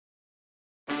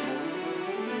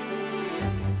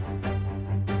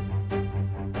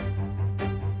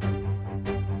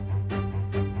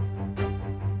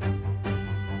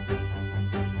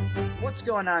What's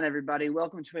going on, everybody?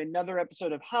 Welcome to another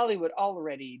episode of Hollywood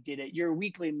Already Did It, your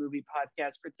weekly movie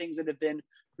podcast for things that have been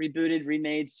rebooted,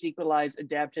 remade, sequelized,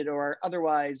 adapted, or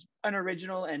otherwise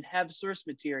unoriginal and have source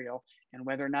material, and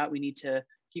whether or not we need to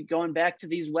keep going back to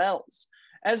these wells.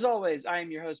 As always, I am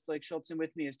your host, Blake Schultz, and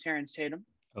with me is Terrence Tatum.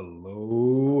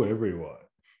 Hello, everyone.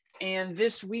 And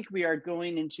this week we are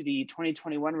going into the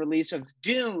 2021 release of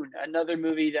Dune, another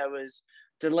movie that was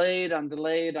delayed on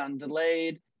delayed on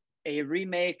delayed, a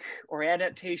remake or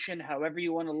adaptation, however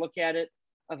you want to look at it,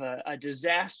 of a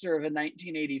disaster of a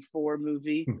 1984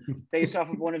 movie based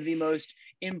off of one of the most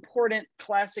important,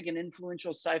 classic, and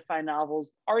influential sci-fi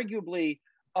novels, arguably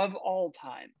of all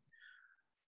time.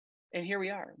 And here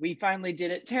we are. We finally did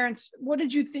it. Terrence, what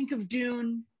did you think of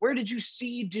Dune? Where did you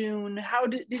see Dune? How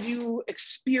did you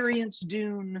experience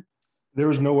Dune? There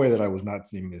was no way that I was not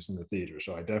seeing this in the theater,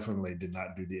 so I definitely did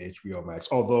not do the HBO Max,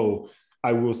 although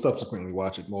I will subsequently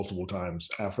watch it multiple times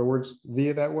afterwards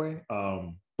via that way.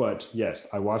 But yes,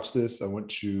 I watched this. I went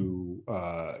to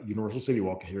Universal City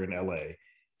Walk here in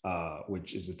LA,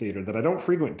 which is a theater that I don't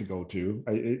frequent to go to.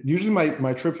 Usually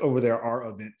my trips over there are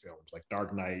event films like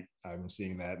Dark Knight. I'm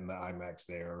seeing that in the IMAX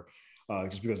there,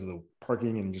 just because of the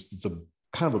parking and just it's a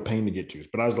kind of a pain to get to.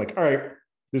 But I was like, all right,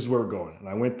 this is where we're going. And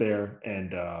I went there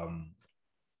and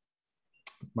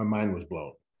my mind was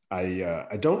blown.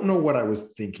 I don't know what I was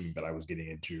thinking that I was getting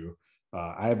into.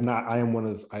 I have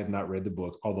not read the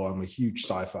book, although I'm a huge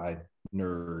sci-fi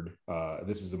nerd.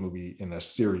 This is a movie in a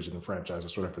series in the franchise that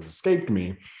sort of has escaped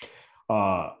me.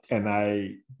 And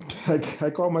I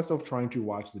call myself trying to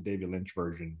watch the David Lynch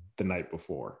version the night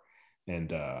before.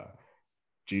 And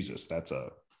Jesus, that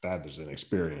is an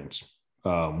experience.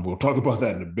 We'll talk about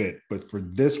that in a bit, but for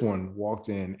this one, walked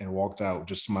in and walked out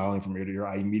just smiling from ear to ear.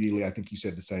 I think you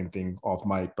said the same thing off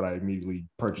mic, but I immediately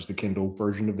purchased the Kindle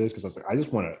version of this because I was like, I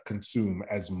just want to consume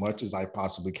as much as I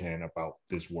possibly can about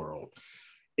this world.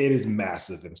 It is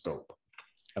massive in scope.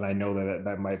 And I know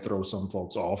that might throw some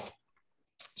folks off,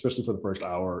 especially for the first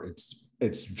hour.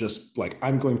 It's just like,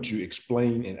 I'm going to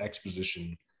explain and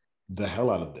exposition the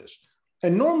hell out of this.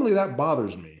 And normally that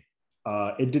bothers me.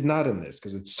 It did not in this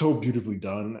because it's so beautifully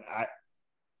done.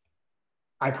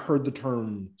 I've heard the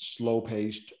term slow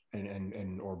paced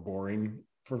and or boring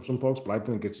from some folks, but I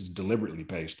think it's deliberately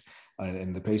paced,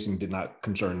 and the pacing did not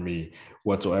concern me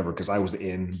whatsoever because I was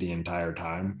in the entire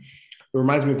time. It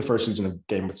reminds me of the first season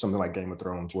of something like Game of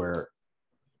Thrones, where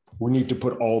we need to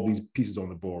put all these pieces on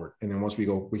the board, and then once we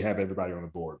have everybody on the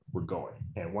board, we're going.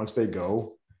 And once they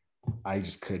go, I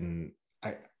just couldn't.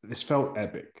 This felt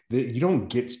epic. You don't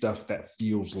get stuff that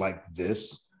feels like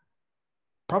this.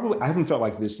 Probably, I haven't felt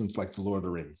like this since like the Lord of the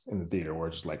Rings in the theater, where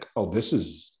it's just like, oh, this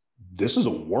is a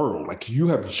world. Like you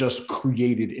have just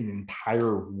created an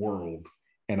entire world,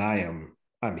 and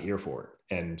I'm here for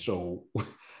it. And so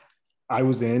I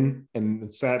was in,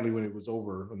 and sadly, when it was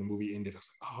over, when the movie ended, I was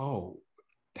like, oh,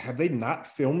 have they not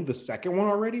filmed the second one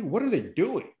already? What are they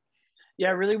doing? Yeah,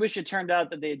 I really wish it turned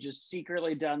out that they had just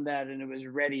secretly done that and it was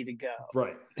ready to go.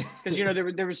 Right. Because,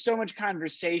 there was so much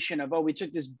conversation of, we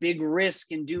took this big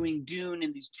risk in doing Dune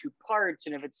in these two parts.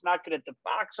 And if it's not good at the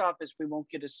box office, we won't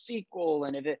get a sequel.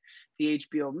 And if the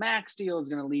HBO Max deal is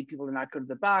going to lead people to not go to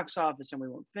the box office and we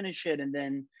won't finish it. And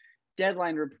then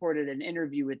Deadline reported an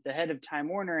interview with the head of Time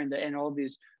Warner and all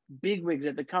these bigwigs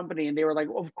at the company. And they were like,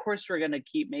 well, of course, we're going to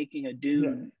keep making a Dune.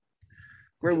 Yeah.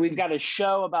 Where we've got a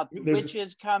show about the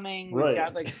witches coming. We've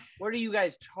got what are you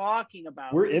guys talking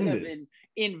about? We're in this. Been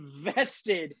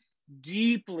invested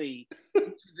deeply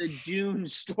into the Dune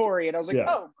story. And I was like,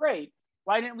 oh, great.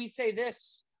 Why didn't we say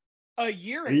this a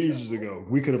year ago? Ages ago.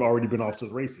 We could have already been off to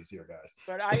the races here, guys.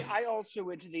 But I also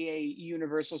went to the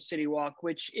Universal City Walk,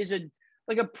 which is a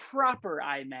proper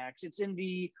IMAX. It's in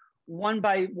the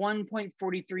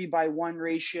 1:1.43 by 1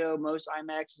 ratio. Most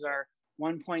IMAXs are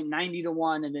 1.90 to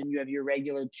 1, and then you have your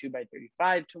regular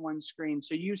 2:35 to 1 screen.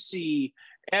 So you see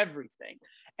everything.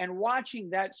 And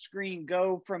watching that screen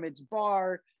go from its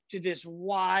bar to this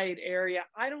wide area,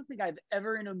 I don't think I've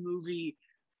ever in a movie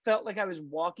felt like I was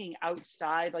walking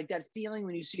outside, like that feeling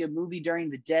when you see a movie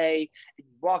during the day and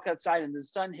you walk outside and the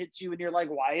sun hits you and you're like,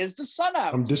 why is the sun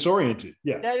out? I'm disoriented.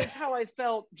 Yeah. That is how I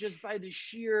felt just by the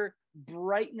sheer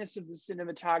brightness of the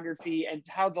cinematography and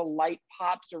how the light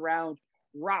pops around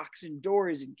rocks and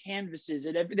doors and canvases.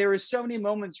 And there were so many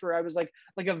moments where I was like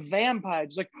a vampire,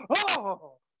 just like,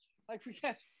 oh, like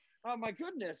forget, oh my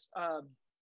goodness.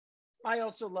 I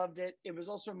also loved it. It was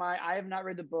also I have not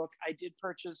read the book. I did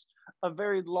purchase a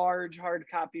very large hard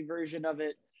copy version of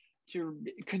it to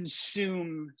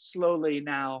consume slowly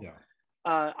now. Yeah.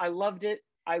 I loved it.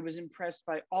 I was impressed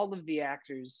by all of the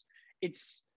actors.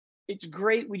 It's it's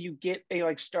great when you get a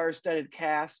like star-studded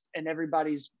cast and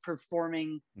everybody's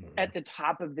performing at the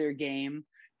top of their game.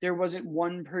 There wasn't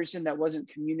one person that wasn't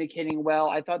communicating well.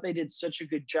 I thought they did such a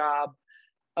good job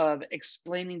of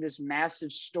explaining this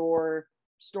massive story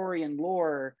and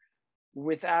lore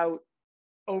without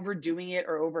overdoing it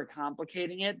or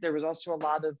overcomplicating it. There was also a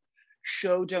lot of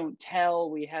show don't tell.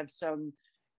 We have some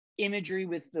imagery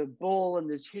with the bull and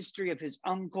this history of his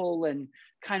uncle and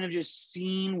kind of just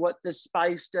seeing what the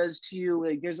spice does to you.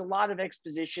 Like, there's a lot of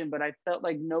exposition, but I felt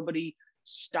like nobody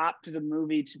stopped the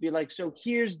movie to be like, so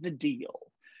here's the deal.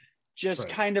 Just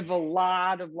kind of a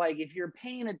lot of like, if you're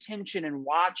paying attention and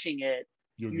watching it,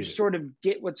 you sort of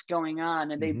get what's going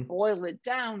on. And they boil it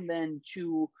down then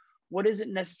to what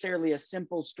isn't necessarily a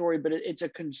simple story, but it's a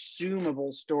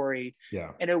consumable story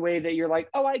in a way that you're like,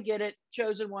 oh, I get it.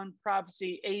 Chosen One,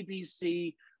 prophecy,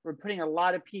 ABC. We're putting a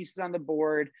lot of pieces on the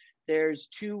board. There's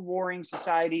two warring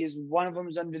societies. One of them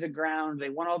is under the ground. They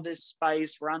want all this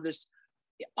spice. We're on this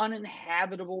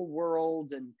uninhabitable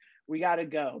world and we got to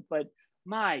go. But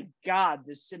my God,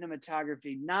 the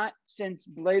cinematography, not since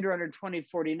Blade Runner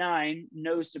 2049,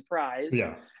 no surprise,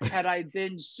 had I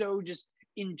been so just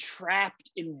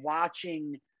entrapped in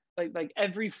watching like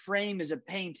every frame is a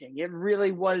painting. It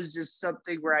really was just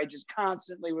something where I just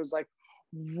constantly was like,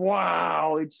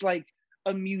 wow, it's like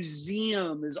a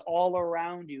museum is all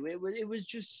around you. It was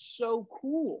just so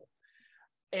cool.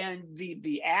 And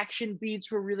the action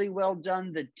beats were really well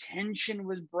done. The tension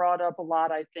was brought up a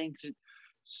lot, I think.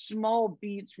 Small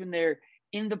beats when they're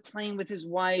in the plane with his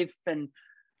wife and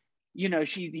you know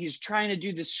he's trying to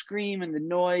do the scream and the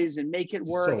noise and make it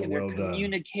work, so and they're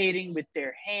communicating with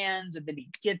their hands and then he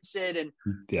gets it and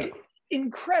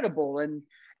incredible. And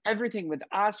everything with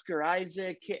Oscar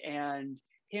Isaac and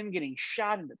him getting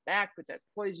shot in the back with that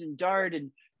poison dart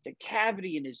and the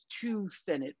cavity in his tooth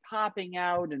and it popping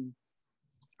out, and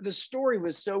the story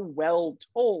was so well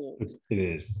told. It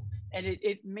is, and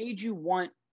it made you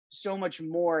want so much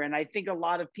more. And I think a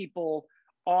lot of people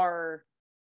are,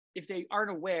 if they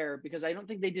aren't aware, because I don't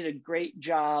think they did a great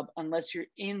job unless you're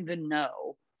in the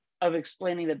know of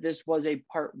explaining that this was a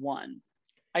part one.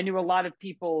 I knew a lot of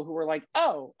people who were like,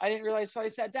 oh, I didn't realize till I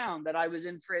sat down that I was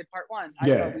in for a part one.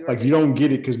 Like you don't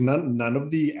get it because none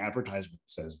of the advertisement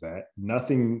says that.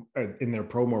 Nothing in their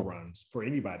promo runs for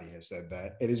anybody has said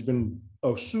that. It has been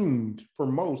assumed for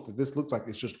most that this looks like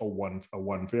it's just a one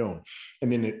film.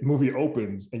 And then the movie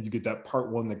opens and you get that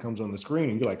part one that comes on the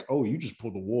screen and you're like, oh, you just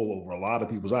pulled the wool over a lot of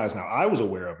people's eyes. Now, I was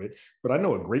aware of it, but I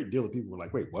know a great deal of people were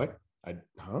like, wait, what?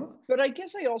 But I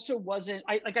guess I also wasn't,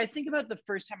 I think about the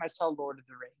first time I saw Lord of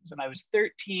the Rings and I was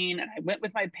 13 and I went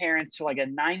with my parents to like a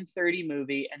 9:30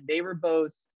 movie and they were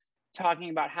both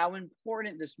talking about how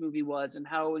important this movie was and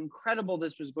how incredible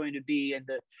this was going to be and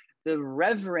the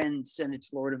reverence and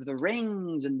it's Lord of the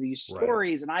Rings and these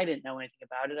stories. And I didn't know anything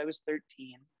about it. I was 13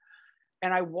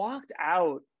 and I walked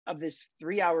out of this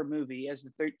 3-hour movie as the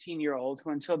 13-year-old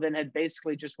who until then had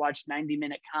basically just watched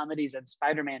 90-minute comedies and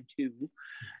Spider-Man 2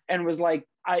 and was like,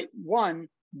 one,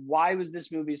 why was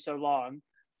this movie so long?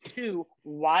 2,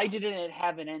 why didn't it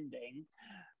have an ending?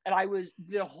 And I was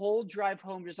the whole drive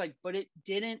home just like, but it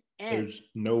didn't end. There's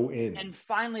no end. And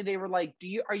finally they were like,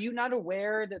 are you not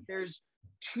aware that there's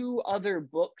 2 other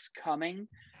books coming?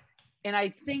 And I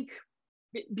think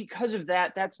because of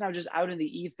that, that's now just out in the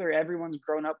ether. Everyone's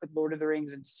grown up with Lord of the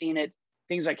Rings and seen it.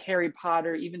 Things like Harry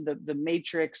Potter, even the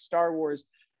Matrix, Star Wars,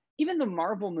 even the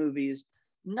Marvel movies,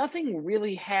 nothing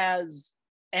really has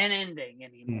an ending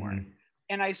anymore. Mm-hmm.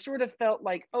 And I sort of felt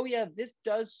like, oh yeah, this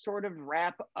does sort of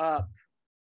wrap up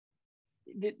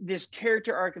this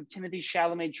character arc of Timothée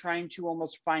Chalamet trying to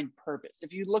almost find purpose.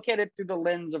 If you look at it through the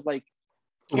lens of like,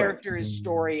 character is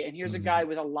story, and here's a guy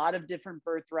with a lot of different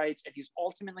birthrights and he's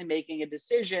ultimately making a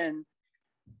decision,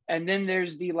 and then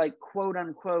there's the like quote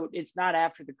unquote, it's not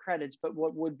after the credits but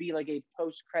what would be like a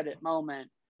post-credit moment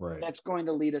that's going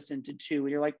to lead us into 2, and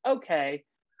you're like, okay,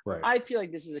 I feel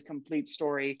like this is a complete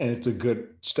story and it's a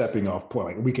good stepping off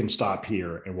point. Like we can stop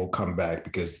here and we'll come back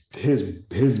because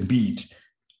his beat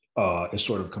is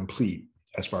sort of complete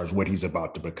as far as what he's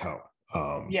about to become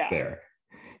there.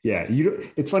 Yeah,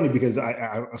 it's funny because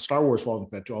I Star Wars falls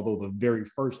into that too. Although the very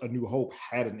first A New Hope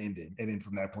had an ending, and then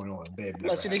from that point on, they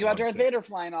unless you think about Darth Vader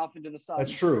flying off into the sun.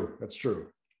 That's true.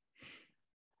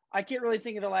 I can't really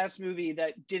think of the last movie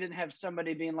that didn't have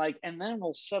somebody being like, and then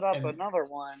we'll set up another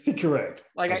one. Correct.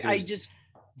 Like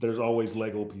there's always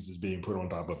Lego pieces being put on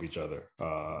top of each other,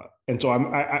 and so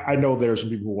I know there are some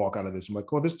people who walk out of this and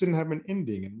like, well, this didn't have an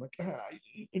ending, and I'm like,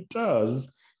 it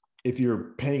does. If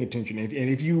you're paying attention, and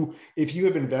if you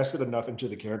have invested enough into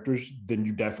the characters, then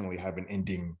you definitely have an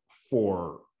ending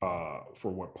for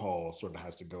for what Paul sort of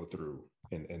has to go through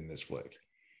in this flick.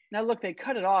 Now, look, they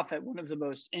cut it off at one of the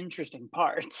most interesting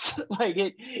parts. Like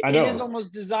it I know. is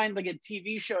almost designed like a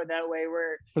TV show that way,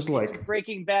 where it's like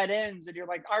Breaking Bad ends, and you're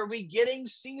like, "Are we getting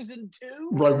season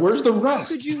 2? Like, where's the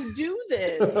rest? How could you do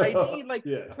this?" I mean, like,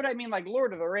 yeah. But I mean, like,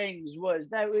 Lord of the Rings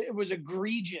it was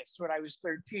egregious when I was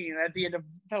 13. At the end of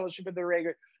Fellowship of the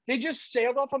Ring, they just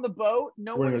sailed off on the boat.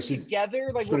 No one's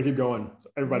together. Like, we're gonna keep going.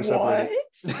 Everybody separated.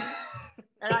 What?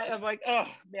 And I'm like, oh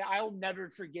man, I'll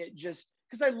never forget, just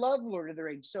because I love Lord of the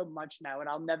Rings so much now, and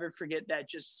I'll never forget that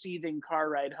just seething car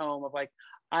ride home of like,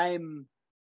 I'm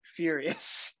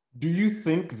furious. Do you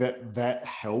think that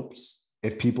helps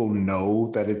if people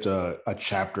know that it's a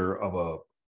chapter of a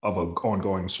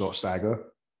ongoing saga?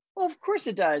 Well, of course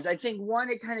it does. I think, one,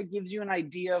 it kind of gives you an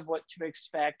idea of what to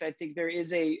expect. I think there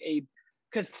is a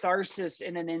catharsis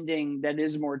in an ending that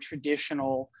is more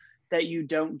traditional, that you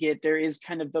don't get. There is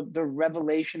kind of the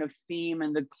revelation of theme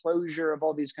and the closure of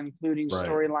all these concluding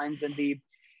storylines, and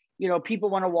people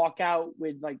want to walk out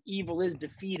with like, evil is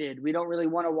defeated. We don't really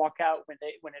want to walk out when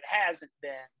it hasn't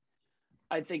been.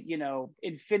 I think,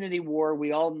 Infinity War,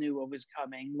 we all knew what was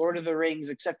coming. Lord of the Rings,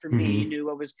 except for me, knew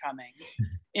what was coming.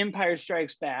 Empire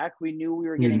Strikes Back, we knew we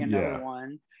were getting another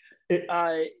one.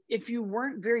 If you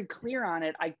weren't very clear on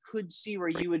it, I could see where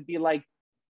you would be like,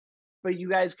 but you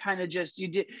guys kind of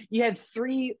you had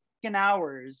 3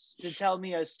 hours to tell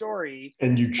me a story,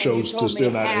 and you chose to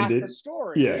still not end it.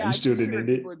 Story. Yeah, you still didn't end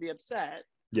it. People would be upset.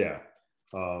 Yeah,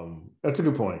 that's a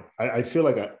good point. I feel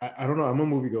like I don't know. I'm a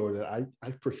moviegoer that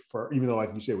I prefer, even though,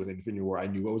 like you said, with Infinity War, I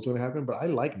knew what was going to happen, but I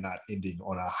like not ending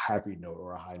on a happy note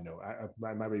or a high note.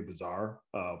 I might be bizarre,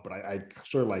 but I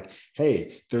sort of like,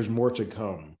 hey, there's more to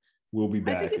come. We'll be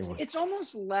back. I think it's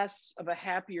almost less of a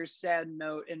happy or sad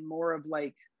note and more of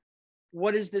like,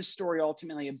 what is this story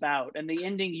ultimately about? And the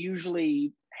ending,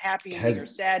 usually happy ending or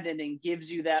sad ending,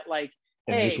 gives you that like,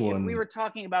 hey, if we were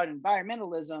talking about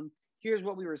environmentalism, here's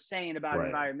what we were saying about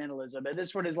environmentalism. And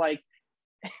this one is like,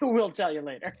 we'll tell you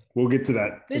later. We'll get to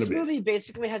that. This movie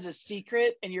basically has a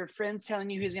secret, and your friend's telling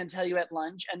you he's going to tell you at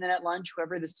lunch. And then at lunch,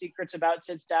 whoever the secret's about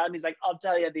sits down and he's like, I'll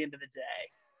tell you at the end of the day.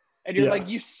 And you're like,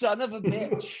 you son of a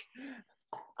bitch.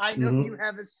 I know you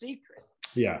have a secret.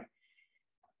 Yeah.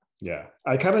 Yeah,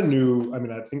 I kind of knew. I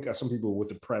mean, I think some people with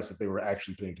the press, if they were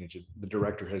actually paying attention, the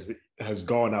director has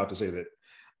gone out to say that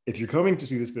if you're coming to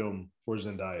see this film for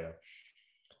Zendaya,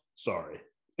 sorry,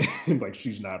 like,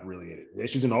 she's not really in it. Yeah,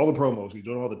 she's in all the promos, she's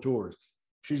doing all the tours.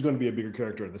 She's going to be a bigger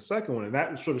character in the second one, and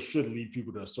that sort of should lead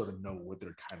people to sort of know what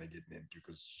they're kind of getting into,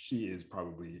 because she is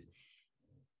probably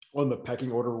on the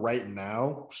pecking order right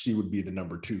now. She would be the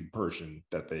number 2 person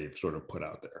that they've sort of put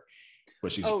out there.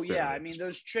 But she's I mean,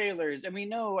 those trailers, and we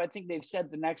know, I think they've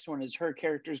said the next one is her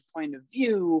character's point of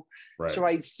view. Right. So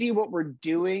I see what we're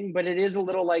doing, but it is a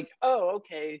little like, oh,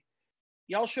 okay,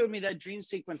 y'all showed me that dream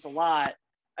sequence a lot.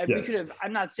 We could have,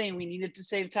 I'm not saying we needed to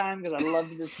save time because I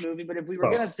loved this movie, but if we were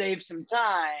going to save some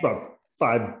time. About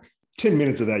 5-10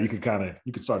 minutes of that, you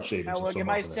could start shaving. Now, look,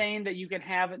 am I saying that you can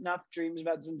have enough dreams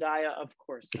about Zendaya? Of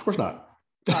course. Of course not.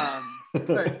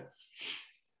 But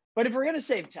if we're going to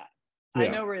save time, I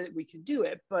know that we can do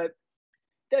it. But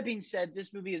that being said,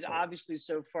 this movie is obviously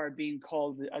so far being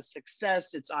called a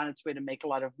success. It's on its way to make a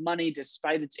lot of money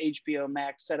despite its HBO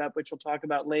Max setup, which we'll talk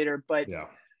about later. But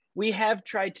we have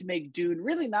tried to make Dune,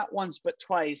 really not once, but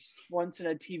twice, once in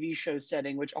a TV show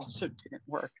setting, which also didn't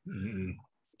work. Mm-hmm.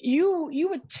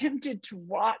 You attempted to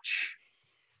watch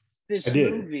this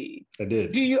movie. I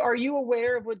did. Are you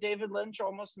aware of what David Lynch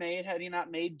almost made had he not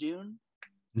made Dune?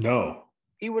 No.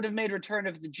 He would have made Return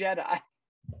of the Jedi.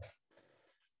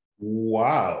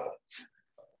 Wow.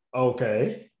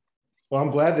 Okay. Well, I'm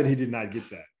glad that he did not get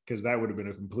that, because that would have been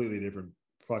a completely different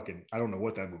I don't know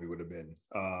what that movie would have been.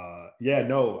 I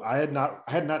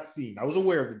had not seen. I was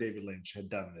aware that David Lynch had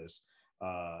done this.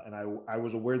 And I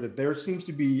was aware that there seems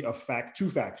to be two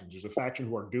factions. There's a faction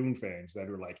who are Dune fans that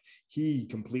are like, he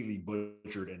completely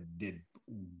butchered and did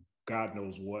God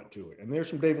knows what to it. And there's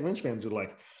some David Lynch fans who are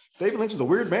like, David Lynch is a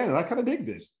weird man and I kind of dig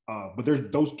this. But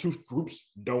those two groups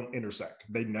don't intersect.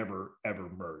 They never, ever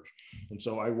merge. And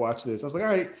so I watched this. I was like, all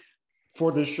right,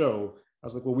 for this show, I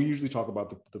was like, well, we usually talk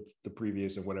about the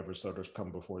previous and whatever sort of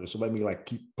come before this. So let me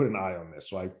put an eye on this.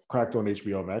 So I cracked on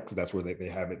HBO Max. That's where they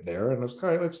have it there. And I was like, all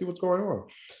right, let's see what's going on.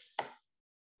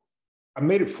 I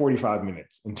made it 45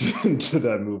 minutes into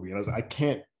that movie. And I was like,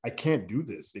 I can't do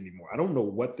this anymore. I don't know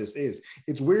what this is.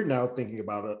 It's weird now thinking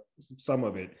about some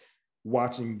of it,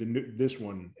 watching this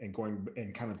one and going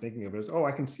and kind of thinking of it as, oh,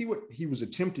 I can see what he was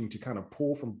attempting to kind of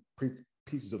pull from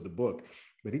pieces of the book,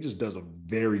 but he just does a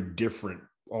very different,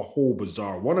 a whole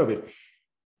bizarre one of it.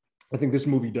 I think this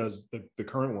movie does the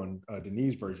current one,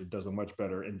 Denis version, does a much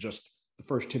better in just the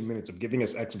first 10 minutes of giving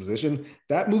us exposition.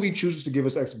 That movie chooses to give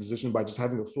us exposition by just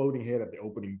having a floating head at the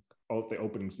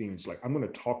opening scene. It's like, I'm going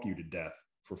to talk you to death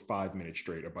for 5 minutes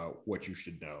straight about what you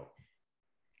should know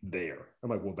there. I'm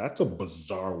like, well, that's a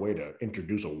bizarre way to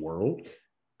introduce a world.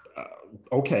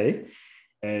 Okay.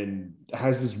 And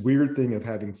has this weird thing of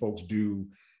having folks do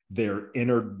their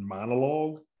inner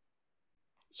monologue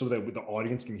so that the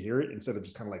audience can hear it instead of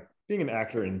just kind of like being an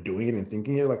actor and doing it and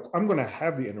thinking it. Like, I'm going to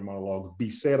have the inner monologue be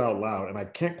said out loud, and I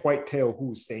can't quite tell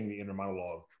who's saying the inner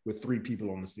monologue with 3 people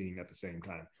on the scene at the same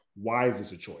time. Why is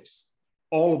this a choice?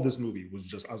 All of this movie was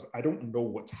just, I don't know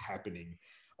what's happening.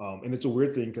 And it's a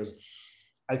weird thing because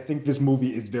I think this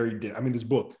movie is very dense. I mean, this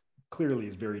book clearly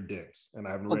is very dense, and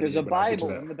I haven't read there's it. There's a Bible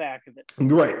in the back of it.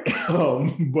 Right.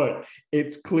 But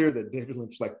it's clear that David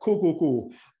Lynch is like,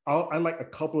 cool. I like a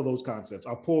couple of those concepts.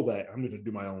 I'll pull that. I'm going to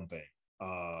do my own thing.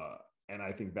 And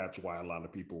I think that's why a lot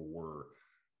of people were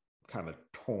kind of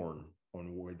torn on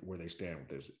where they stand with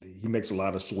this. He makes a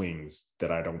lot of swings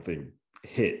that I don't think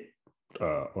hit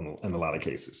in a lot of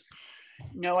cases.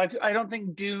 No, I don't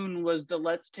think Dune was the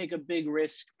let's take a big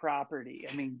risk property.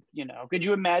 I mean, could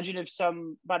you imagine if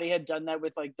somebody had done that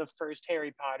with like the first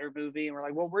Harry Potter movie and we're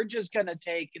like, well, we're just going to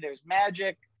there's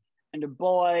magic and a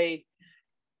boy.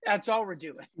 That's all we're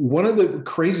doing. One of the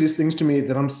craziest things to me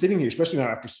that I'm sitting here, especially now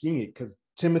after seeing it, because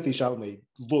Timothée Chalamet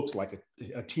looks like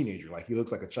a teenager, like he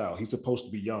looks like a child. He's supposed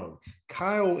to be young.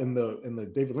 Kyle in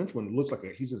the David Lynch one looks like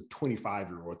he's a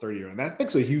 25-year-old or 30-year-old, and that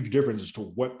makes a huge difference as to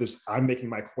what I'm making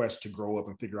my quest to grow up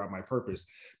and figure out my purpose.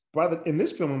 But in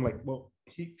this film, I'm like, well,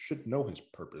 he should know his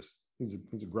purpose. He's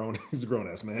a grown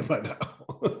ass man by now.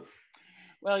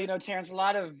 Well, Terrence, a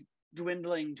lot of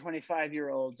dwindling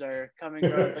 25-year-olds are coming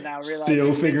up and now realizing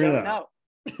still figuring it out.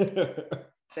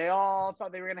 They all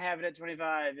thought they were going to have it at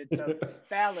 25. It's a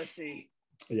fallacy.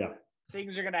 Yeah.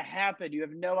 Things are going to happen. You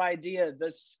have no idea.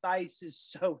 The spice is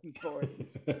so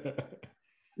important.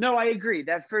 No, I agree.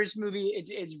 That first movie,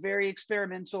 it's very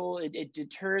experimental. It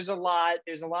deters a lot.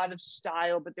 There's a lot of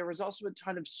style, but there was also a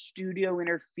ton of studio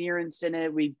interference in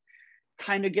it. We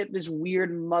kind of get this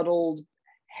weird muddled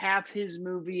half his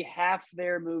movie, half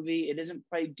their movie. It isn't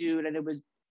quite Dune, and it was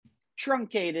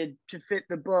truncated to fit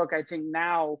the book. I think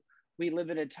now we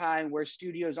live in a time where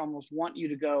studios almost want you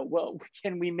to go, well,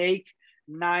 can we make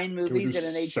 9 movies in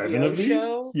an HBO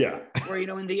show? Yeah. Where,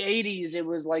 in the 80s, it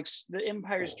was like The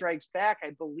Empire Strikes Back,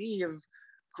 I believe,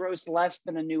 grossed less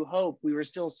than A New Hope. We were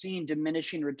still seeing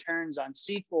diminishing returns on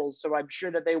sequels. So I'm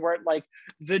sure that they weren't like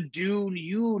the Dune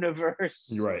universe.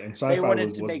 You're right. And sci-fi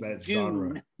was that Dune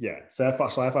genre. Yeah.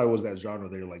 Sci-fi was that genre.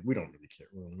 They were like, we don't really care.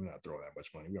 We're not throwing that much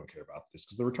money. We don't care about this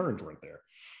because the returns weren't there.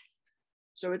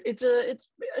 So it's a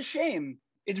shame.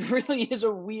 It really is a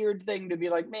weird thing to be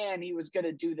like, man, he was going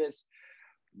to do this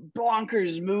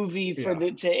bonkers movie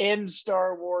to end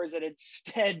Star Wars, and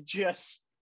instead just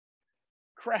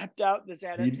crapped out this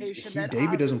adaptation.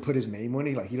 David doesn't put his name on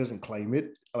it. Like, he doesn't claim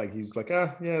it. Like, he's like,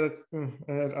 yeah, that's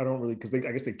I don't really, because I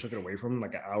guess they took it away from him.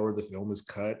 Like, an hour of the film is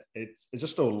cut. It's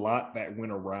just a lot that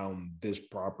went around this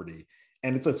property.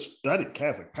 And it's a studded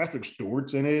cast, like Patrick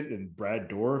Stewart's in it and Brad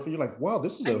Dourif. And you're like, wow,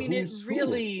 this is it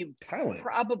really talent.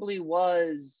 Probably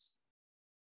was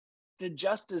the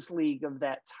Justice League of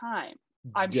that time.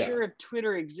 I'm sure if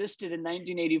Twitter existed in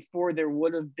 1984, there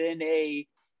would have been a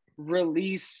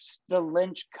release the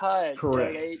Lynch cut.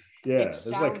 Correct. It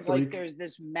sounds like there's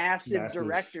this massive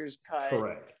director's cut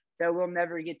that we'll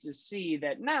never get to see,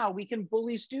 that now we can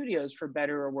bully studios for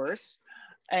better or worse.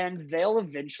 And they'll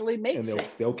eventually make it. And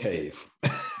they'll cave.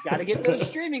 Got to get those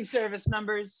streaming service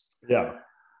numbers. Yeah.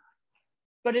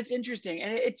 But it's interesting.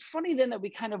 And it's funny then that we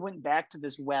kind of went back to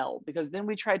this well, because then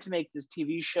we tried to make this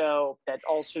TV show that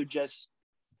also just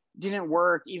didn't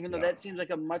work, even though that seems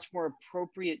like a much more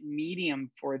appropriate medium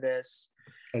for this.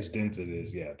 As dense it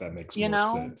is, that makes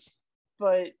more sense.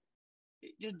 But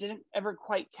it just didn't ever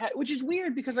quite catch, which is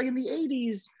weird because like in the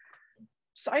 80s,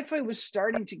 sci-fi was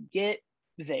starting to get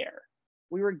there.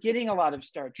 We were getting a lot of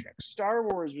Star Trek. Star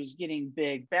Wars was getting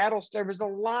big. Battlestar, was a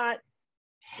lot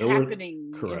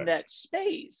happening in that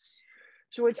space.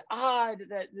 So it's odd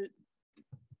that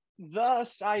the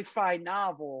sci-fi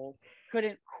novel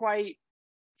couldn't quite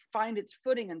find its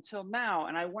footing until now.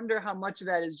 And I wonder how much of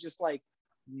that is just like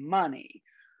money.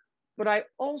 But I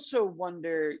also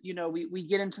wonder, we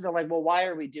get into the like, well, why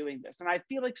are we doing this? And I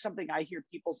feel like something I hear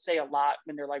people say a lot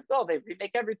when they're like, oh, they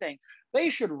remake everything.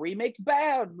 They should remake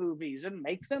bad movies and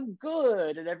make them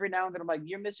good. And every now and then I'm like,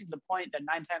 you're missing the point that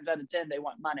 9 times out of 10, they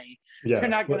want money. Yeah. They're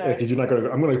not gonna. You're not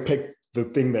gonna. I'm gonna pick the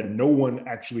thing that no one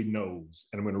actually knows,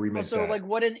 and I'm gonna remake Also, that. like,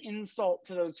 what an insult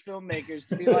to those filmmakers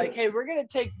to be like, hey, we're gonna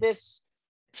take this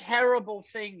terrible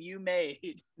thing you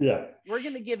made. Yeah. We're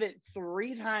going to give it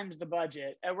 3 times the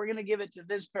budget and we're going to give it to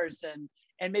this person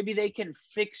and maybe they can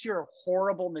fix your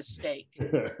horrible mistake.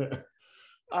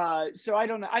 So I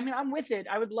don't know. I mean, I'm with it.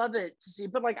 I would love it to see,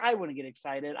 but like, I wouldn't get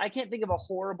excited. I can't think of a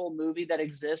horrible movie that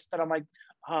exists that I'm like,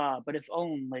 but if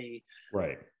only.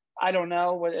 Right. I don't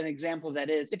know what an example of that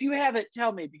is. If you have it,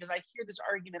 tell me, because I hear this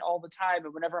argument all the time.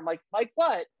 And whenever I'm like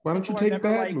what? Why don't you take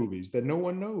bad movies that no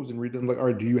one knows and read them? Like,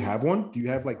 or do you have one? Do you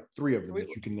have like 3 of them that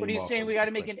you can name? What are you saying? We got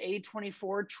to make an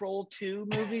A24 Troll 2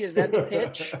 movie? Is that the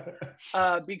pitch?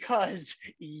 Because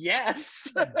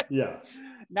yes. Yeah.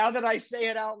 Now that I say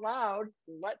it out loud,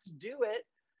 let's do it.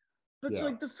 But so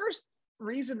like the first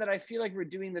reason that I feel like we're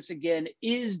doing this again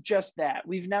is just that.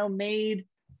 We've now made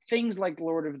things like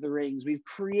Lord of the Rings. We've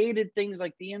created things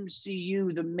like the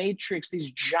MCU, the Matrix,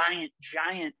 these giant,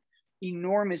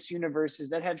 enormous universes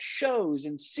that have shows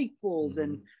and sequels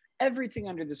and everything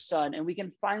under the sun. And we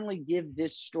can finally give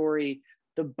this story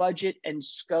the budget and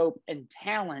scope and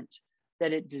talent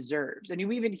that it deserves. And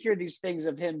you even hear these things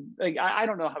of him, like, I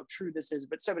don't know how true this is,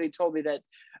 but somebody told me that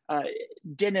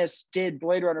Dennis did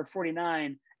Blade Runner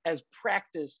 49 as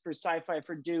practice for Sci-Fi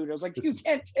for Dune. I was like, you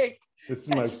can't take this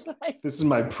is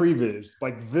my previs.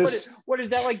 Like this. What is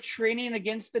that, like training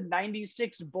against the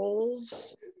 96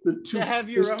 Bulls to have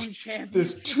your own championship?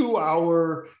 This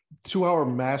 2-hour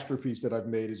masterpiece that I've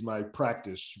made is my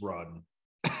practice run.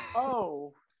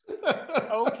 Oh,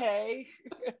 okay.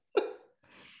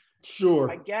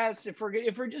 Sure. I guess if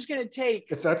we're just gonna take,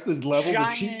 if that's the level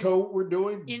of cheat code we're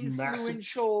doing,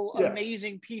 influential,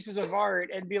 amazing pieces of art,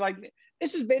 and be like,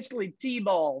 this is basically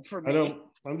T-ball for me. I know.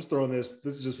 I'm just throwing this.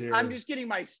 This is just here. I'm just getting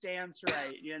my stance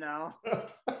right,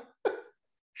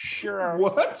 Sure.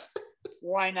 What?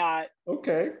 Why not?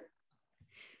 Okay.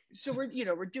 So we're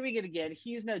doing it again.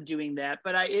 He's not doing that,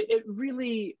 but it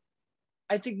really,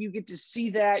 I think you get to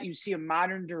see that. You see a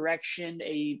modern direction,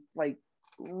 a like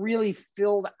really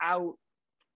filled out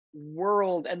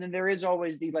world, and then there is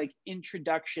always the like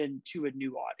introduction to a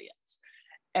new audience.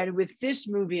 And with this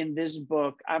movie and this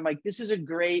book, I'm like, this is a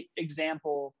great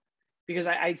example, because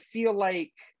I feel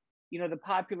like, the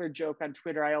popular joke on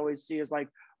Twitter I always see is like,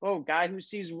 oh, guy who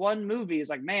sees one movie is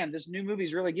like, man, this new movie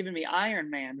is really giving me Iron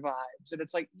Man vibes. And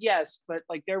it's like, yes, but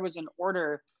like there was an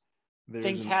order.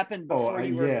 Things happened before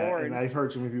you were born. And I've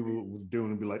heard so many people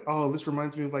doing and be like, oh, this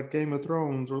reminds me of like Game of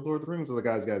Thrones or Lord of the Rings. So the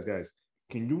guys,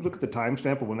 can you look at the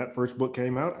timestamp of when that first book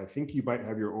came out? I think you might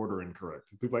have your order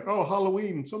incorrect. People are like, oh,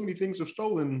 Halloween, so many things are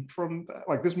stolen from that.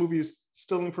 Like this movie is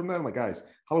stealing from that. I'm like, guys,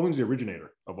 Halloween's the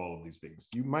originator of all of these things.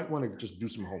 You might want to just do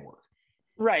some homework.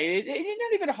 Right. It's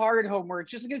not even hard homework,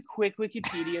 just like a quick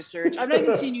Wikipedia search. I'm not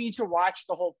even saying you need to watch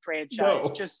the whole franchise.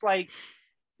 No. Just like,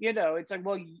 it's like,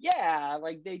 well, yeah,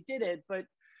 like they did it. But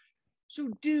so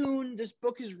Dune, this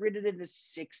book is written in the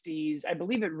 60s. I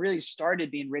believe it really started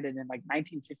being written in like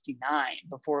 1959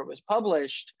 before it was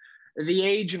published. The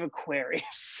age of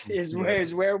Aquarius is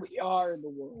where we are in the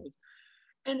world.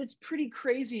 And it's pretty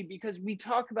crazy because we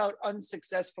talk about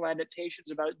unsuccessful adaptations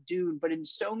about Dune, but in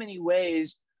so many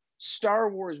ways, Star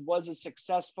Wars was a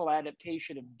successful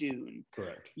adaptation of Dune.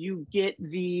 Correct. You get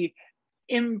the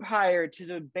Empire to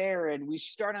the Baron. We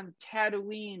start on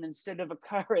Tatooine instead of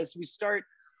Akaris.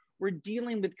 We're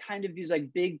dealing with kind of these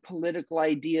like big political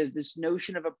ideas, this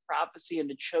notion of a prophecy and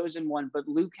a chosen one, but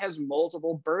Luke has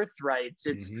multiple birthrights.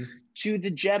 It's to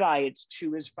the Jedi, it's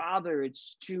to his father,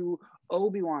 it's to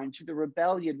Obi-Wan, to the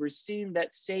rebellion. We're seeing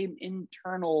that same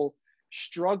internal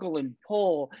struggle and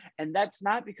pull. And that's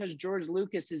not because George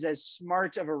Lucas is as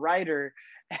smart of a writer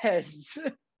as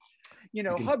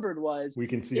Hubbard was. We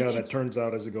can see how that turns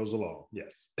out as it goes along.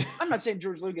 Yes. I'm not saying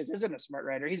George Lucas isn't a smart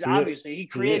writer. He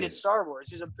created Star Wars.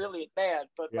 He's a brilliant man,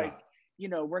 but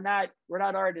we're not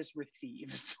artists, we're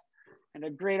thieves. And a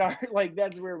great art, like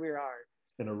that's where we are.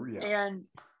 And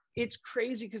it's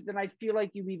crazy because then I feel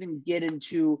like you even get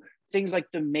into things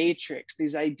like the Matrix,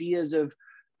 these ideas of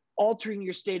altering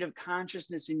your state of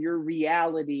consciousness and your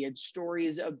reality, and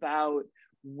stories about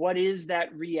what is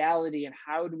that reality and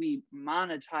how do we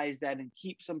monetize that and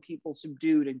keep some people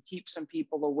subdued and keep some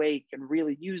people awake and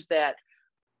really use that,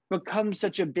 becomes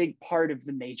such a big part of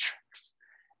the Matrix.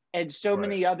 and so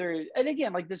many other, and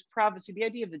again, like this prophecy, the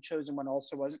idea of the chosen one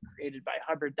also wasn't created by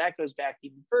Hubbard. That goes back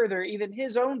even further. Even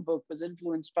his own book was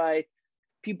influenced by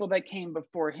people that came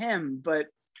before him. But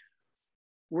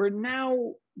we're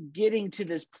now getting to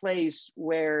this place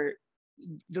where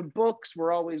the books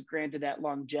were always granted that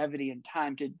longevity and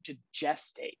time to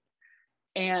gestate.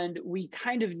 And we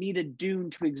kind of needed Dune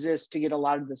to exist to get a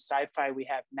lot of the sci-fi we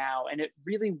have now. And it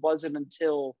really wasn't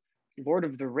until Lord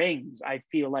of the Rings, I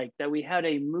feel like, that we had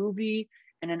a movie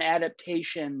and an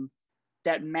adaptation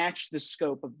that matched the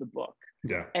scope of the book.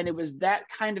 Yeah. And it was that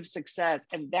kind of success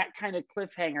and that kind of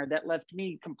cliffhanger that left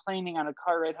me complaining on a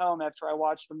car ride home after I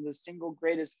watched one of the single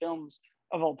greatest films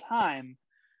of all time,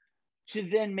 to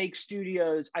then make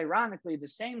studios, ironically, the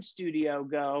same studio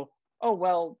go, oh,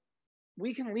 well,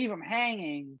 we can leave them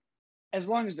hanging as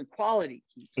long as the quality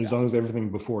keeps as up. long as everything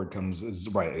before it comes is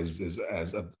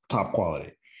as a top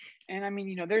quality. And I mean,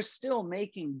 you know, they're still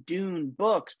making Dune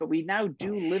books, but we now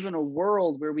do live in a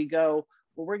world where we go,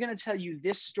 well, we're going to tell you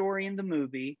this story in the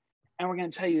movie, and we're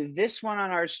going to tell you this one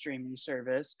on our streaming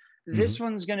service. This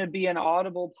one's going to be an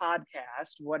Audible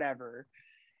podcast, whatever.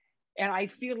 And I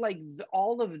feel like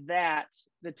all of that,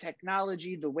 the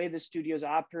technology, the way the studios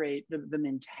operate, the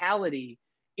mentality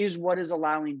is what is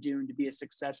allowing Dune to be a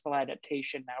successful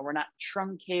adaptation now. We're not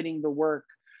truncating the work.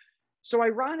 So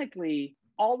ironically,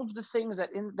 all of the things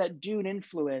that Dune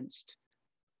influenced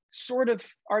sort of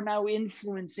are now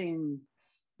influencing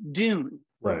Dune.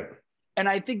 Right. And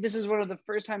I think this is one of the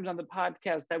first times on the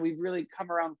podcast that we've really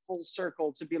come around full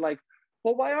circle to be like,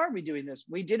 well, why are we doing this?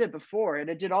 We did it before, and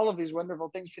it did all of these wonderful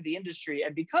things for the industry.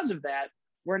 And because of that,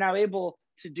 we're now able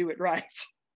to do it right.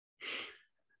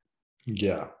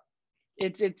 Yeah.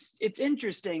 It's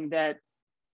interesting that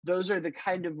those are the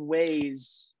kind of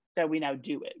ways that we now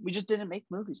do it. We just didn't make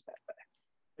movies that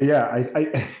way. Yeah,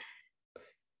 I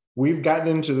we've gotten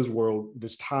into this world,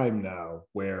 this time now,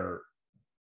 where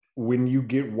when you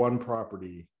get one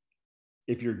property,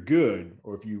 if you're good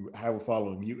or if you have a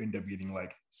following, you end up getting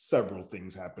like several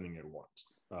things happening at once.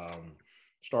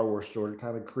 Star Wars sort of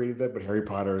kind of created that, but Harry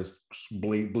Potter has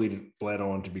bled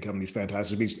on to become these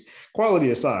Fantastic Beasts.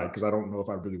 Quality aside, because I don't know if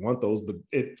I really want those, but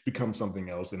it's become something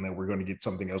else, and then we're going to get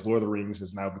something else. Lord of the Rings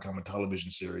has now become a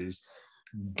television series.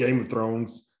 Game of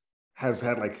Thrones has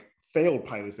had like failed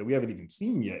pilots that we haven't even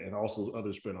seen yet, and also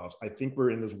other spinoffs. I think we're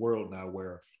in this world now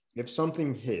where if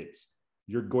something hits,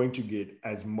 you're going to get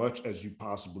as much as you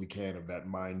possibly can of that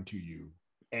mind to you.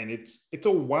 And it's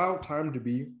a wild time to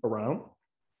be around.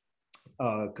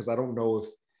 Because I don't know if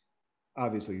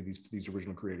obviously these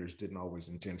original creators didn't always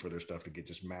intend for their stuff to get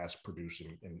just mass produced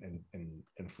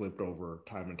and flipped over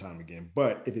time and time again.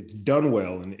 But if it's done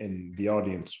well and the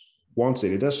audience wants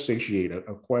it, it does satiate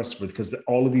a quest for, because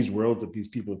all of these worlds that these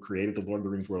people have created, the Lord of the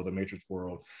Rings world, the Matrix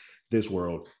world, this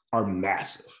world, are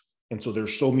massive. And so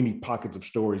there's so many pockets of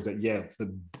stories that, yeah,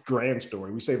 the grand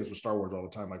story, we say this with Star Wars all the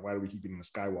time, like, why do we keep getting the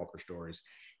Skywalker stories?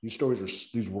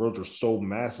 These worlds are so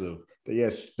massive that,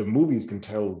 yes, the movies can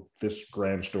tell this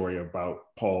grand story about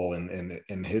Paul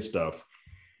and his stuff,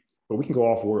 but we can go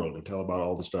off world and tell about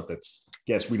all the stuff that's,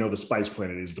 yes, we know the Spice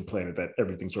Planet is the planet that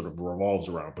everything sort of revolves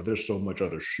around, but there's so much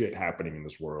other shit happening in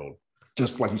this world.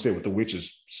 Just like you said with the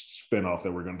Witches spinoff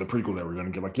that the prequel that we're going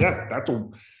to get, like, yeah,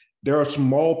 they're a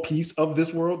small piece of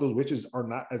this world. Those witches are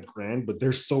not as grand, but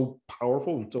they're so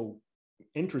powerful and so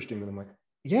interesting that I'm like,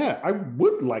 yeah, I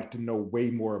would like to know way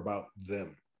more about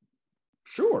them.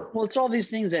 Sure. Well, it's all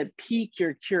these things that pique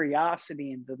your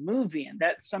curiosity in the movie, and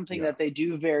that's something that they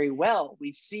do very well.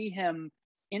 We see him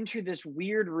enter this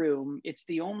weird room. It's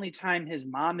the only time his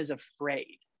mom is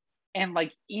afraid and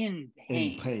like in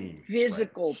pain.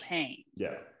 Physical pain.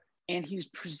 Yeah. And he's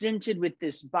presented with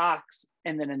this box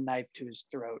and then a knife to his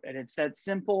throat. And it's that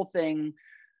simple thing.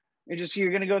 You're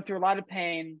going to go through a lot of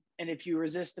pain. And if you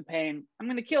resist the pain, I'm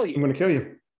going to kill you. I'm going to kill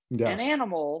you. Yeah. An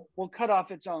animal will cut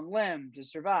off its own limb to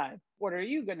survive. What are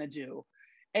you going to do?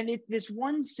 And this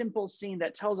one simple scene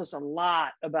that tells us a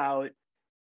lot about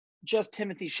just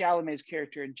Timothée Chalamet's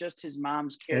character and just his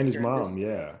mom's character. And his mom,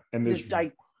 yeah. And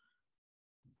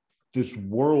this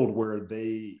world where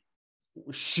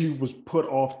she was put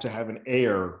off to have an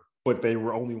heir, but they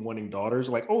were only wanting daughters.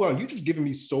 Like, oh, wow, you just giving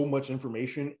me so much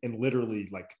information in literally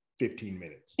like 15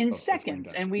 minutes. In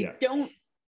seconds. And we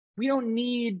don't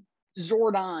need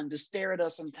Zordon to stare at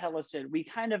us and tell us it. We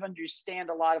kind of understand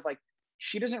a lot of like,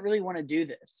 she doesn't really want to do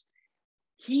this.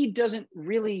 He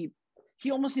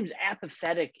almost seems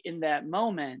apathetic in that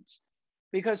moment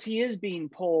because he is being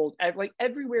pulled at like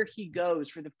everywhere he goes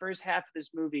for the first half of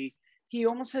this movie. He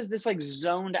almost has this like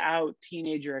zoned out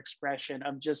teenager expression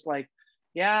of just like,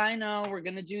 yeah, I know we're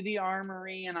going to do the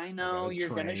armory, and I know you're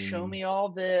going to show me all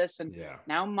this, and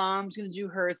now mom's going to do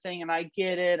her thing, and I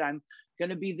get it. I'm going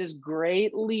to be this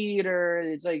great leader.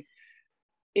 It's like,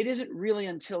 it isn't really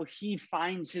until he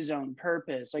finds his own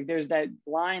purpose. Like, there's that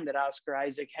line that Oscar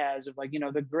Isaac has of like,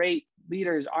 the great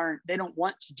leaders they don't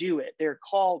want to do it. They're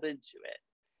called into it.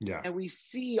 Yeah. And we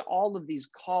see all of these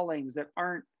callings that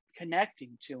aren't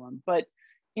connecting to him. But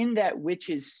in that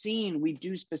witch's scene, we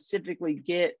do specifically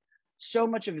get so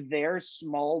much of their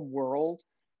small world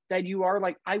that you are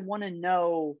like, I want to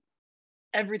know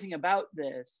everything about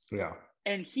this. Yeah.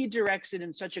 And he directs it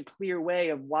in such a clear way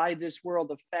of why this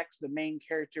world affects the main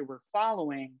character we're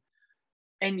following,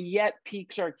 and yet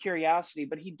piques our curiosity.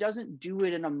 But he doesn't do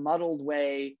it in a muddled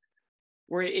way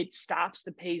where it stops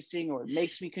the pacing or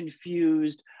makes me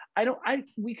confused.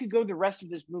 We could go the rest of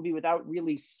this movie without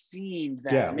really seeing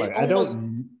that. Yeah, like I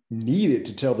don't need it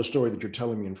to tell the story that you're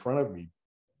telling me in front of me,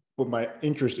 but my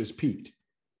interest is piqued.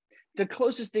 The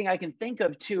closest thing I can think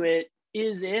of to it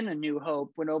is in A New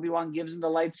Hope, when Obi-Wan gives him the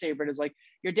lightsaber and is like,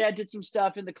 your dad did some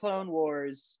stuff in the Clone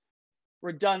Wars.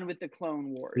 We're done with the Clone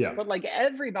Wars. Yeah. But like,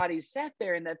 everybody sat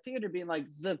there in that theater being like,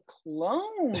 the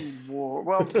Clone War?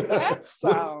 Well, that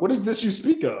sounds... What is this you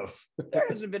speak of? There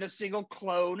hasn't been a single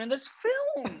clone in this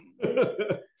film.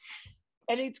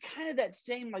 And it's kind of that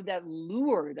same, like that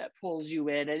lure that pulls you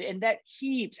in, and that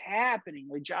keeps happening.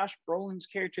 Like Josh Brolin's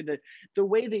character, the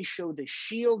way they show the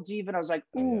shields, even I was like,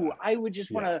 ooh, I would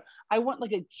just I want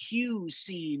like a Q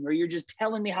scene where you're just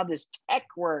telling me how this tech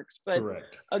works. But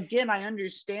again, I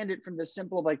understand it from the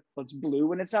simple of like, well, it's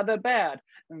blue and it's not that bad,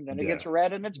 and then it gets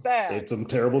red and it's bad. It's some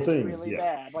terrible things. Really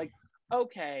bad. Like,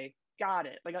 okay, got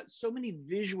it. Like, so many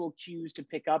visual cues to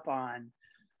pick up on.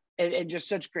 And just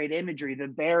such great imagery. The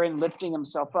Baron lifting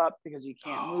himself up because he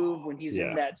can't move when he's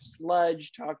in that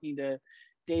sludge, talking to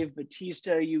Dave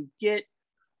Bautista. You get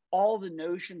all the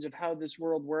notions of how this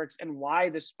world works and why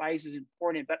the spice is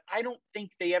important. But I don't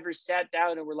think they ever sat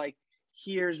down and were like,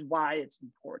 here's why it's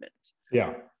important.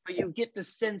 Yeah. But you get the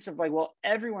sense of like, well,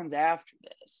 everyone's after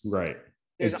this. Right.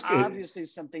 There's obviously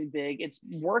something big. It's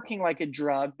working like a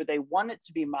drug, but they want it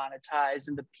to be monetized.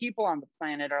 And the people on the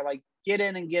planet are like, get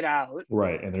in and get out.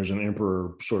 Right. And there's an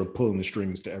emperor sort of pulling the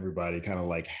strings to everybody, kind of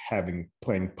like playing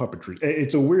puppetry.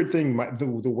 It's a weird thing.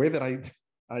 The way that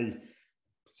I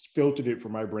filtered it for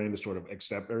my brain to sort of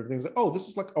accept everything is like, oh, this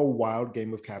is like a wild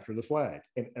game of capture the flag.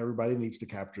 And everybody needs to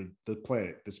capture the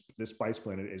planet. This spice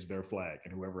planet is their flag.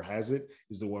 And whoever has it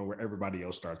is the one where everybody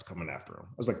else starts coming after them.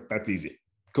 I was like, that's easy.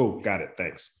 Cool, got it,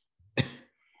 thanks.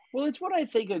 Well, it's what I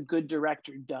think a good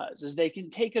director does, is they can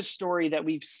take a story that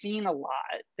we've seen a lot,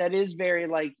 that is very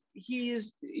like,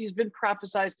 he's been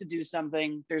prophesized to do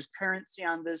something, there's currency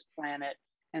on this planet,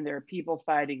 and there are people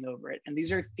fighting over it. And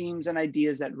these are themes and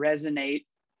ideas that resonate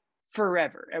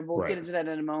forever. And we'll get into that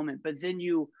in a moment. But then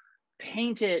you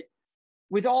paint it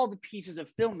with all the pieces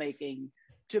of filmmaking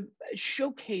to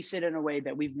showcase it in a way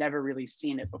that we've never really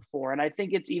seen it before. And I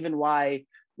think it's even why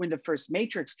when the first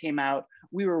Matrix came out,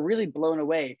 we were really blown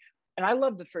away. And I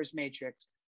love the first Matrix.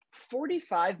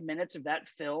 45 minutes of that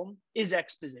film is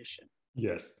exposition.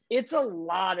 Yes. It's a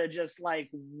lot of just like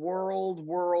world.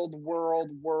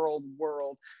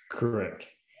 Correct.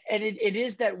 And it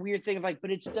is that weird thing of like,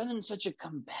 but it's done in such a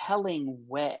compelling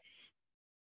way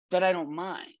that I don't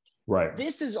mind. Right.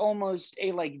 This is almost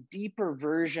a like deeper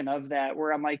version of that,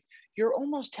 where I'm like, you're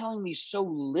almost telling me so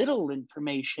little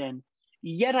information,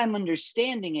 yet I'm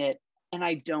understanding it and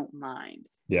I don't mind.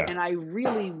 Yeah. And I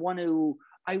really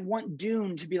I want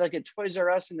Dune to be like a Toys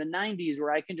R Us in the 90s,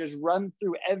 where I can just run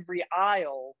through every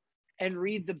aisle and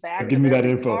read the back. Give me that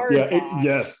info. Yeah.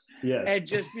 Yes. And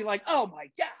just be like, oh my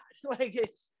God. Like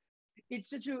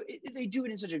they do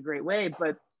it in such a great way.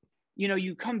 But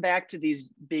you come back to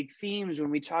these big themes when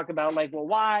we talk about like, well,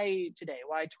 why today?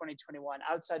 Why 2021?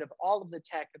 Outside of all of the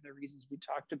tech and the reasons we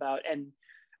talked about. And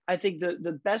I think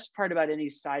the best part about any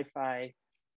sci-fi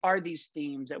are these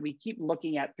themes that we keep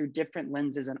looking at through different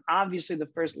lenses. And obviously the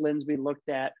first lens we looked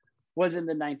at was in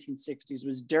the 1960s,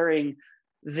 was during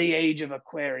the age of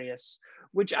Aquarius,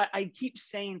 which I keep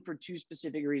saying for two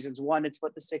specific reasons. One, it's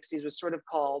what the 60s was sort of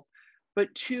called.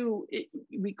 But two,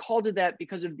 we called it that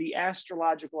because of the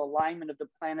astrological alignment of the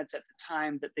planets at the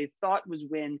time, that they thought was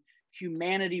when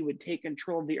humanity would take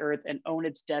control of the earth and own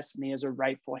its destiny as a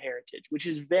rightful heritage, which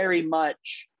is very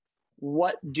much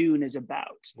what Dune is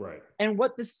about. Right. And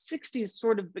what the 60s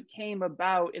sort of became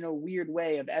about in a weird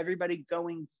way, of everybody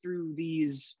going through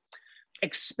these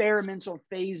experimental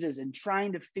phases and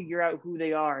trying to figure out who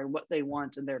they are and what they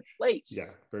want in their place. Yeah,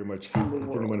 very much. If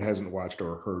anyone hasn't watched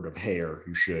or heard of Hair,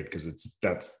 you should, because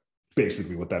that's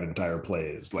basically what that entire play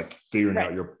is, like figuring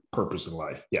out your purpose in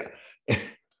life. Yeah.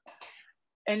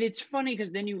 And it's funny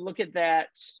because then you look at that,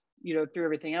 you know, through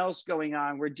everything else going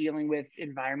on, we're dealing with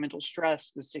environmental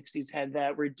stress. The 60s had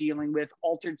that. We're dealing with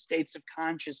altered states of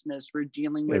consciousness. We're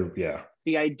dealing with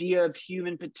the idea of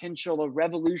human potential, a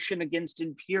revolution against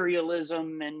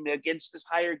imperialism and against this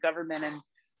higher government. And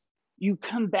you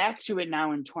come back to it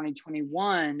now in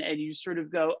 2021 and you sort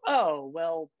of go, oh,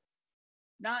 well,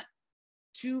 not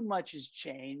too much has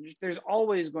changed. There's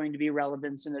always going to be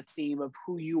relevance in the theme of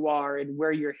who you are and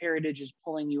where your heritage is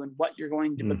pulling you and what you're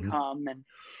going to become and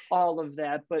all of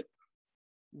that. But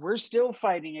we're still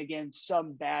fighting against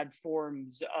some bad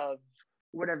forms of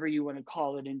whatever you want to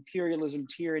call it, imperialism,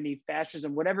 tyranny,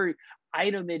 fascism, whatever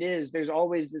item it is. There's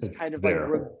always this kind of like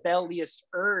rebellious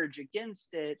urge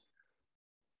against it.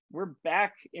 We're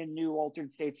back in new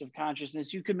altered states of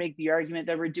consciousness. You could make the argument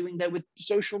that we're doing that with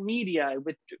social media,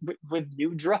 with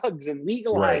new drugs and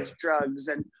legalized drugs,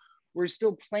 and we're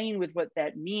still playing with what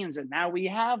that means. And now we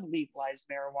have legalized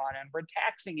marijuana, and we're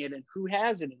taxing it, and who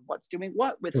has it, and what's doing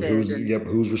what with it.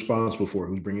 Who's responsible for it?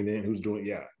 Who's bringing it in? Who's doing?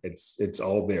 Yeah, it's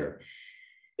all there.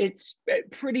 It's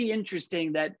pretty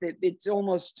interesting that it's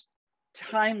almost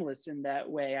timeless in that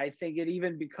way. I think it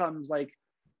even becomes like,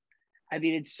 I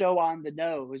mean, it's so on the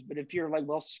nose, but if you're like,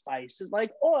 well, spice is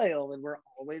like oil and we're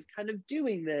always kind of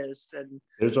doing this. And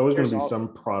there's always going to be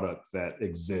some product that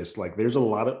exists. Like there's a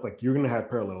lot of, like, you're going to have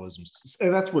parallelisms.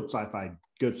 And that's what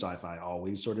good sci-fi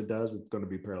always sort of does. It's going to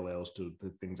be parallels to the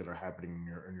things that are happening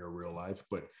in your real life.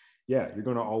 But yeah, you're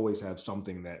going to always have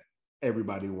something that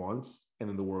everybody wants. And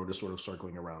then the world is sort of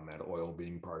circling around that, oil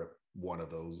being part of one of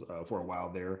those. For a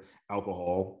while there,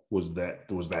 alcohol was that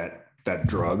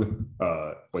drug,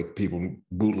 like people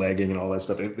bootlegging and all that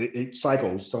stuff. It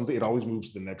cycles something. It always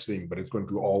moves to the next thing, but it's going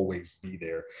to always be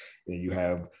there. And you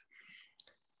have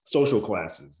social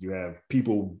classes. You have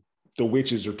people. The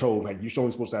witches are told, like, you're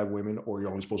only supposed to have women, or you're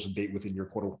only supposed to date within your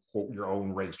quote unquote your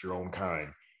own race, your own kind.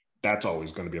 That's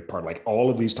always going to be a part. Like all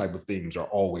of these type of things are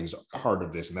always a part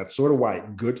of this, and that's sort of why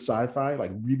good sci-fi,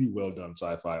 like really well done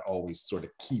sci-fi, always sort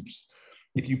of keeps.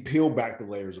 If you peel back the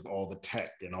layers of all the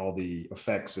tech and all the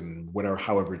effects and whatever,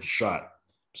 however it's shot,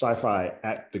 sci-fi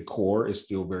at the core is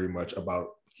still very much about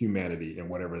humanity and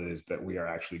whatever it is that we are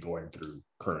actually going through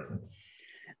currently.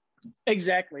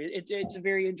 Exactly. It's a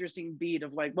very interesting beat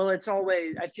of like, well, it's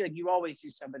always, I feel like you always see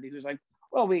somebody who's like,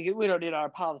 well, we don't need our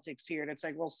politics here. And it's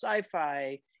like, well,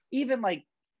 sci-fi, even like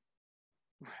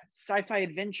sci-fi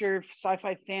adventure,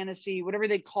 sci-fi fantasy, whatever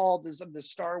they call the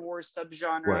Star Wars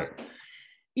subgenre. Right.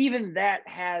 Even that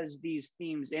has these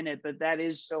themes in it, but that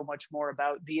is so much more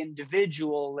about the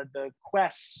individual and the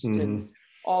quest and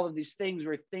all of these things,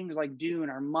 where things like Dune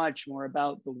are much more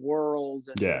about the world.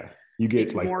 And you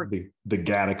get like the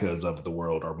Gattacas of the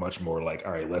world are much more like,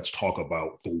 all right, let's talk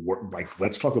about the work, like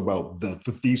let's talk about the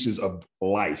thesis of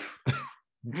life,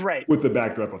 right? With the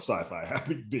backdrop of sci-fi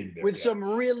being there, with some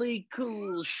really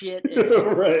cool shit,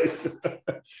 right?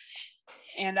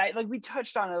 And we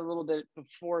touched on it a little bit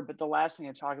before, but the last thing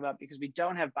I talk about, because we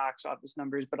don't have box office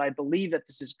numbers, but I believe that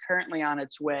this is currently on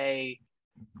its way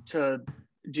to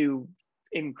do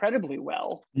incredibly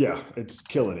well. Yeah, it's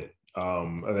killing it.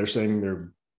 They're saying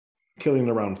they're killing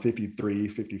around 53,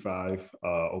 55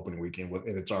 opening weekend,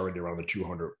 and it's already around the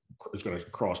 200. It's going to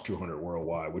cross 200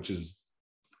 worldwide, which is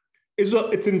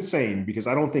it's insane, because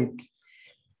I don't think.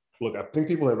 Look, I think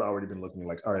people have already been looking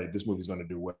like, all right, this movie's going to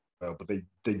do well, but they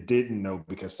didn't know,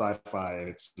 because sci-fi,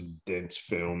 it's a dense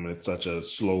film, and it's such a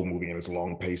slow moving and it's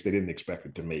long pace. They didn't expect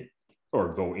it to make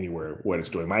or go anywhere what it's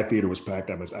doing. My theater was packed.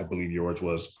 I believe yours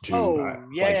was too. Oh,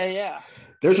 yeah.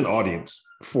 There's an audience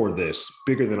for this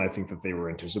bigger than I think that they were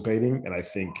anticipating, and I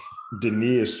think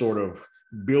Denis is sort of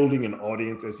building an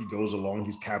audience as he goes along.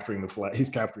 He's capturing he's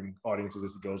capturing audiences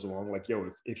as he goes along. Like, yo,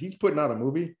 if he's putting out a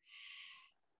movie,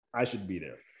 I should be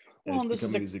there. And it's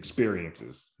becoming these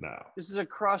experiences now. This is a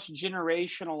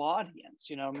cross-generational audience.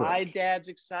 You know, my dad's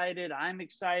excited. I'm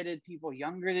excited. People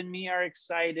younger than me are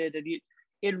excited. And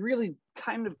it really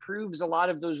kind of proves a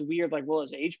lot of those weird, like, well,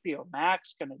 is HBO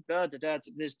Max going to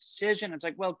this decision? It's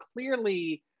like, well,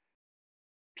 clearly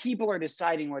people are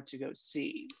deciding what to go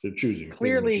see. They're choosing.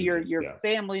 Clearly your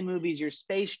family movies, your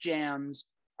Space Jams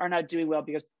are not doing well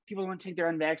because people want to take their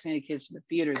unvaccinated kids to the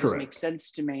theater. This makes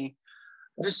sense to me.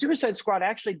 The Suicide Squad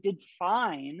actually did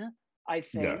fine, I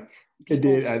think. Yeah, it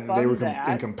did. They were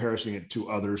in comparison it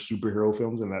to other superhero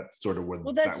films, and that's sort of where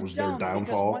that was their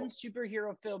downfall. One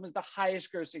superhero film is the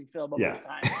highest grossing film of all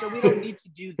time, so we don't need to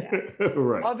do that.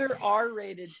 Right. Other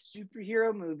R-rated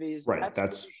superhero movies,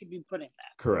 that's where you should be putting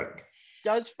that. Correct.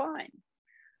 Does fine.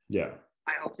 Yeah.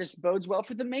 I hope this bodes well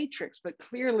for The Matrix, but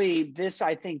clearly this,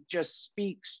 I think, just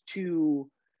speaks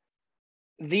to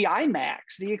the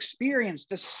IMAX, the experience,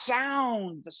 the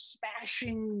sound, the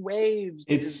smashing waves,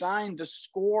 the design, the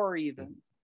score, even.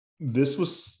 This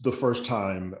was the first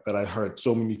time that I heard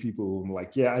so many people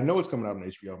like, yeah, I know it's coming out on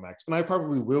HBO Max, and I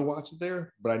probably will watch it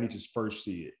there, but I need to first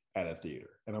see it at a theater.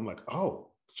 And I'm like, oh,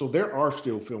 so there are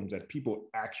still films that people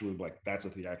actually like, that's a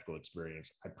theatrical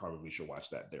experience. I probably should watch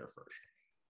that there first.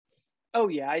 Oh,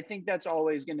 yeah, I think that's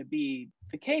always going to be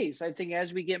the case. I think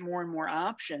as we get more and more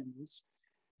options,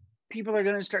 people are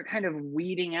going to start kind of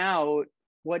weeding out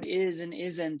what is and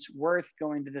isn't worth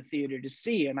going to the theater to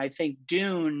see. And I think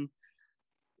Dune,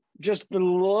 just the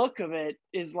look of it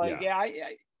is like,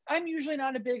 I'm usually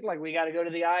not a big, like, we got to go to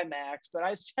the IMAX, but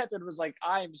I sat there and was like,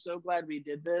 I'm so glad we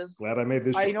did this. Glad I made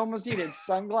this I choice. almost needed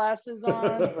sunglasses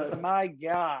on, but my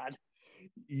God.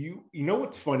 You know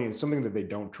what's funny? It's something that they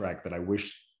don't track that I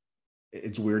wish,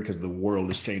 it's weird because the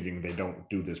world is changing. They don't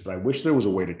do this, but I wish there was a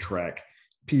way to track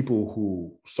people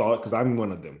who saw it, because I'm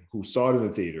one of them who saw it in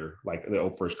the theater, like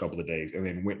the first couple of days, and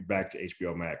then went back to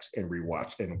HBO Max and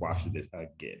watched it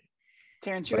again.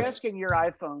 Terrence, you're asking your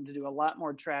iPhone to do a lot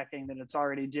more tracking than it's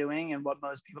already doing and what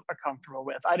most people are comfortable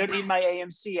with. I don't need my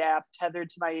AMC app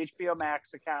tethered to my HBO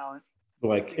Max account.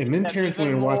 Like, and then Terrence went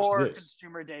and watched this.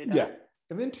 Consumer data. Yeah.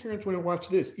 And then Terrence went and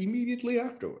watched this immediately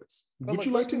afterwards. Would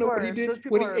you like to know what he did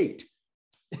when he ate?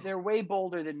 They're way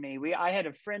bolder than me. I had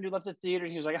a friend who left the theater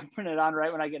and he was like, I'm putting it on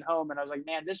right when I get home. And I was like,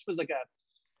 man, this was like a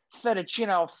fettuccine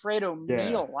Alfredo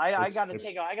meal. I gotta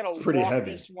walk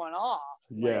this one off.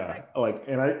 Yeah,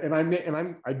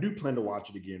 I do plan to watch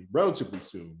it again relatively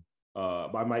soon.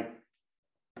 But I might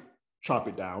chop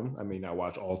it down. I may not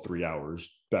watch all 3 hours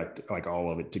back, like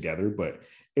all of it together, but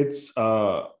it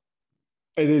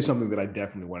is something that I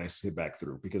definitely want to sit back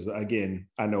through, because again,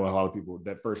 I know a lot of people,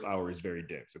 that first hour is very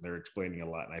dense and they're explaining a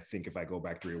lot. And I think if I go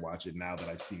back to rewatch it now that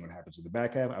I've seen what happens in the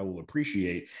back half, I will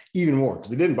appreciate even more,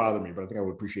 because it didn't bother me, but I think I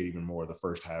would appreciate even more the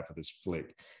first half of this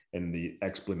flick and the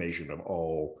explanation of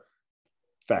all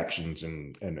factions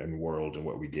and worlds and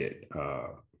what we get.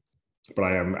 But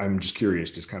I'm just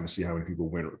curious to kind of see how many people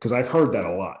went, because I've heard that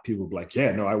a lot. People be like,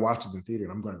 yeah, no, I watched it in theater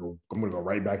and I'm gonna go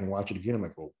right back and watch it again. I'm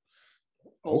like, well,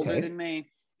 older than me.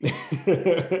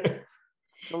 It's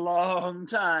a long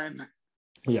time.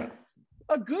 Yeah.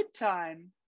 A good time,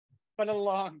 but a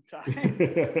long time.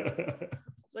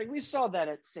 It's like we saw that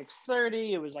at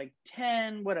 6:30. It was like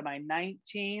 10. What am I,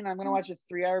 19? I'm gonna watch a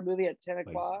 3-hour movie at 10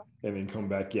 o'clock. And then come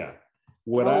back. Yeah.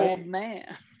 Man.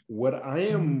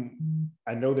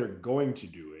 I know they're going to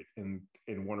do it, and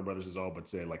Warner Brothers has all but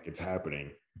said like it's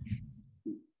happening.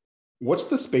 What's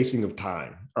the spacing of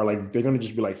time? Are like they're gonna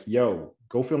just be like, yo,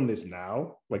 go film this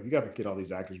now? Like, you got to get all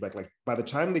these actors back. Like, by the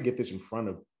time they get this in front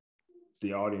of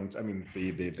the audience, I mean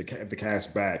the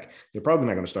cast back, they're probably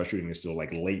not gonna start shooting this till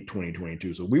like late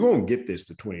 2022. So we won't get this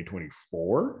to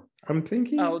 2024. I'm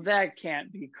thinking. Oh, that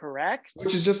can't be correct.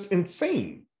 Which is just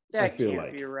insane. That I feel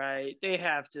can't be right. They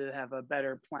have to have a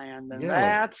better plan than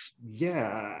that.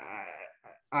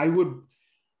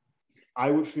 I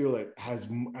would feel that as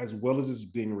well as it's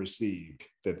being received,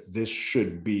 that this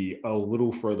should be a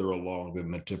little further along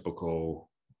than the typical,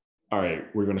 all right,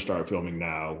 we're going to start filming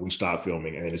now. We stop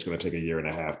filming, and then it's going to take a year and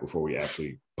a half before we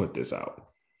actually put this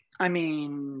out. I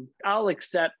mean, I'll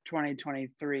accept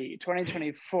 2023.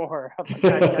 2024, I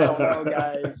don't know,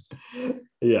 guys.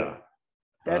 Yeah.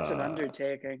 That's an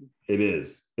undertaking. It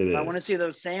is. I want to see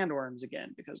those sandworms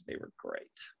again because they were great.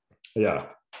 Yeah.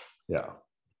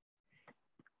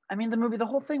 I mean, the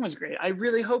whole thing was great. I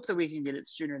really hope that we can get it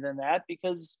sooner than that,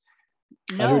 because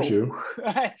I do too.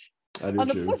 On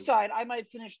the flip side, I might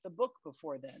finish the book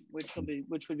before then, which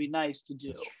would be nice to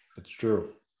do. It's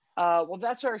true. Well,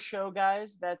 that's our show,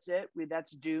 guys. That's it.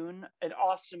 That's Dune, an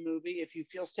awesome movie. If you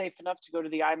feel safe enough to go to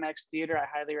the IMAX theater, I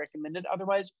highly recommend it.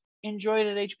 Otherwise, enjoy it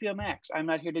at HBO Max. I'm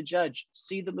not here to judge.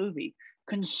 See the movie.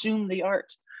 Consume the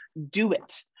art. Do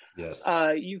it. Yes.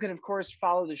 You can, of course,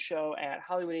 follow the show at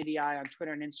Hollywood ADI on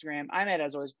Twitter and Instagram. I'm at,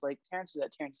 as always, Blake. Terrence is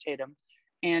at Terrence Tatum.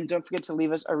 And don't forget to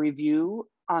leave us a review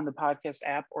on the podcast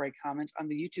app or a comment on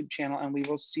the YouTube channel. And we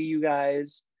will see you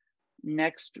guys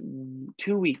next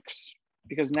 2 weeks,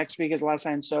 because next week is Last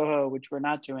Night in Soho, which we're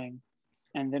not doing.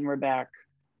 And then we're back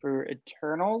for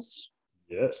Eternals.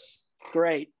 Yes.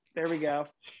 Great. There we go.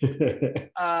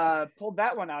 Pulled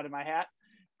that one out of my hat.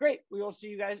 Great. We will see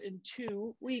you guys in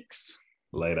 2 weeks.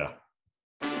 Later.